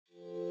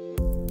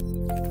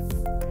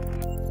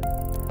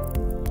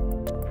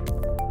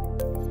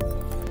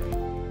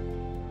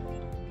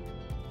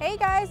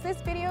guys,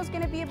 this video is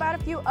going to be about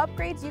a few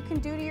upgrades you can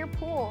do to your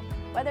pool,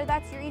 whether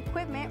that's your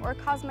equipment or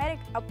cosmetic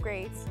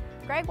upgrades.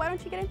 Greg, why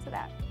don't you get into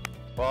that?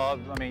 Well,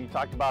 I mean, you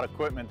talked about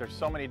equipment. There's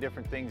so many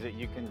different things that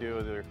you can do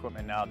with your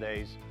equipment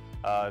nowadays.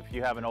 If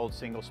you have an old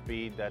single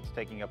speed that's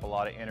taking up a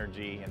lot of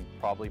energy and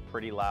probably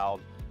pretty loud,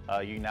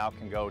 you now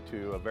can go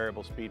to a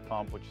variable speed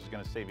pump, which is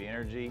going to save you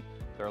energy.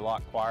 They're a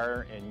lot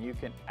quieter, and you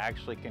can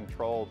actually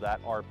control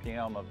that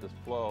RPM of the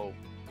flow,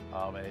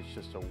 and it's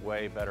just a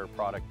way better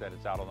product that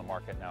is out on the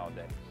market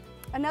nowadays.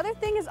 Another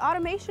thing is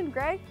automation,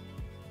 Greg.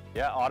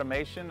 Yeah,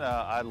 automation.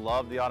 I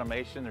love the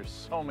automation. There's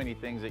so many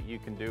things that you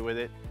can do with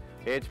it.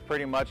 It's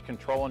pretty much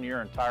controlling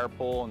your entire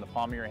pool in the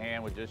palm of your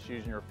hand with just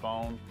using your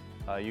phone.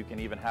 You can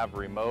even have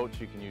remotes.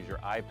 You can use your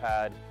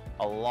iPad.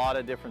 A lot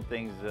of different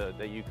things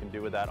that you can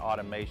do with that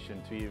automation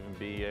to even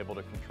be able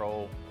to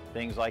control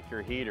things like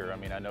your heater. I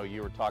mean, I know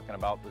you were talking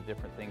about the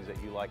different things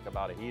that you like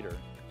about a heater.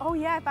 Oh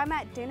yeah, if I'm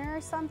at dinner or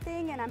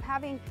something and I'm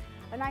having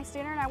a nice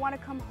dinner and I want to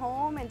come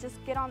home and just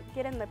get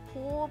in the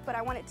pool, but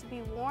I want it to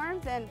be warm,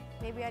 then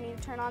maybe I need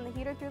to turn on the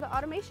heater through the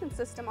automation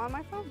system on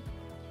my phone.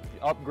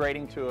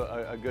 Upgrading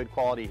to a good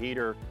quality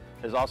heater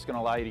is also going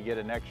to allow you to get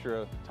an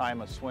extra time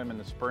of swim in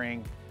the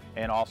spring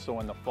and also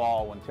in the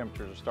fall when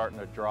temperatures are starting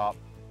to drop.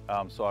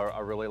 So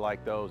I really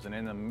like those. And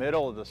in the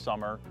middle of the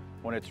summer,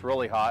 when it's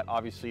really hot,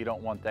 obviously you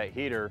don't want that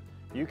heater.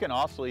 You can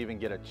also even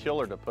get a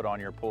chiller to put on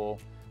your pool.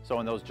 So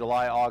in those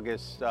July,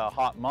 August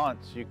hot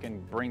months, you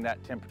can bring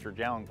that temperature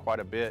down quite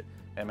a bit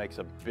and makes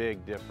a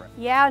big difference.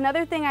 Yeah,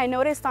 another thing I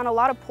noticed on a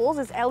lot of pools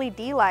is LED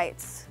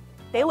lights.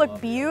 They look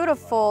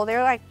beautiful.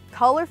 They're like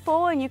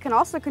colorful, and you can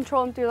also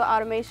control them through the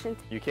automation.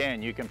 You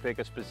can pick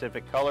a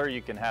specific color.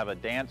 You can have a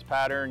dance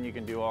pattern. You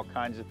can do all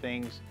kinds of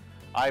things.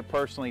 I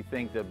personally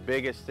think the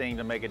biggest thing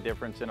to make a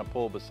difference in a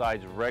pool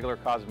besides regular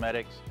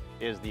cosmetics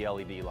is the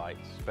LED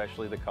lights,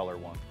 especially the color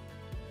one.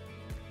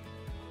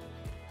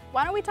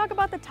 Why don't we talk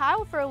about the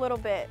tile for a little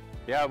bit?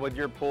 Yeah, with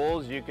your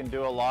pools, you can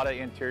do a lot of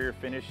interior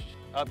finish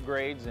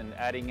upgrades and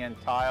adding in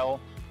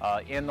tile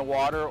in the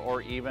water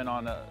or even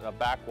on a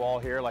back wall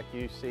here like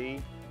you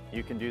see.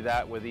 You can do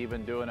that with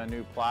even doing a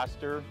new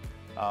plaster.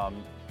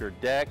 Your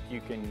deck,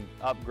 you can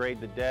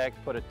upgrade the deck,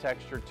 put a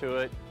texture to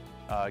it,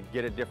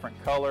 get a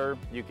different color.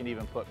 You can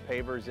even put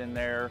pavers in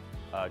there.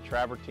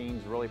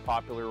 Travertine's really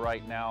popular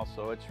right now,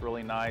 so it's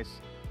really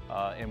nice.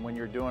 And when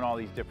you're doing all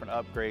these different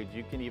upgrades,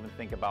 you can even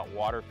think about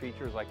water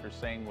features like you're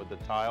saying with the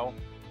tile.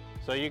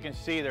 So you can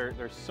see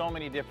there's so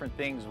many different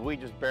things. We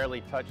just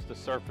barely touched the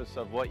surface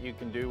of what you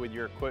can do with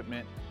your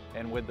equipment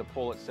and with the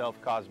pool itself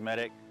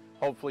cosmetic.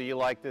 Hopefully you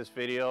like this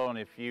video, and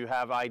if you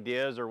have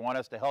ideas or want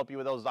us to help you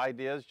with those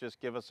ideas, just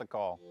give us a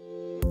call.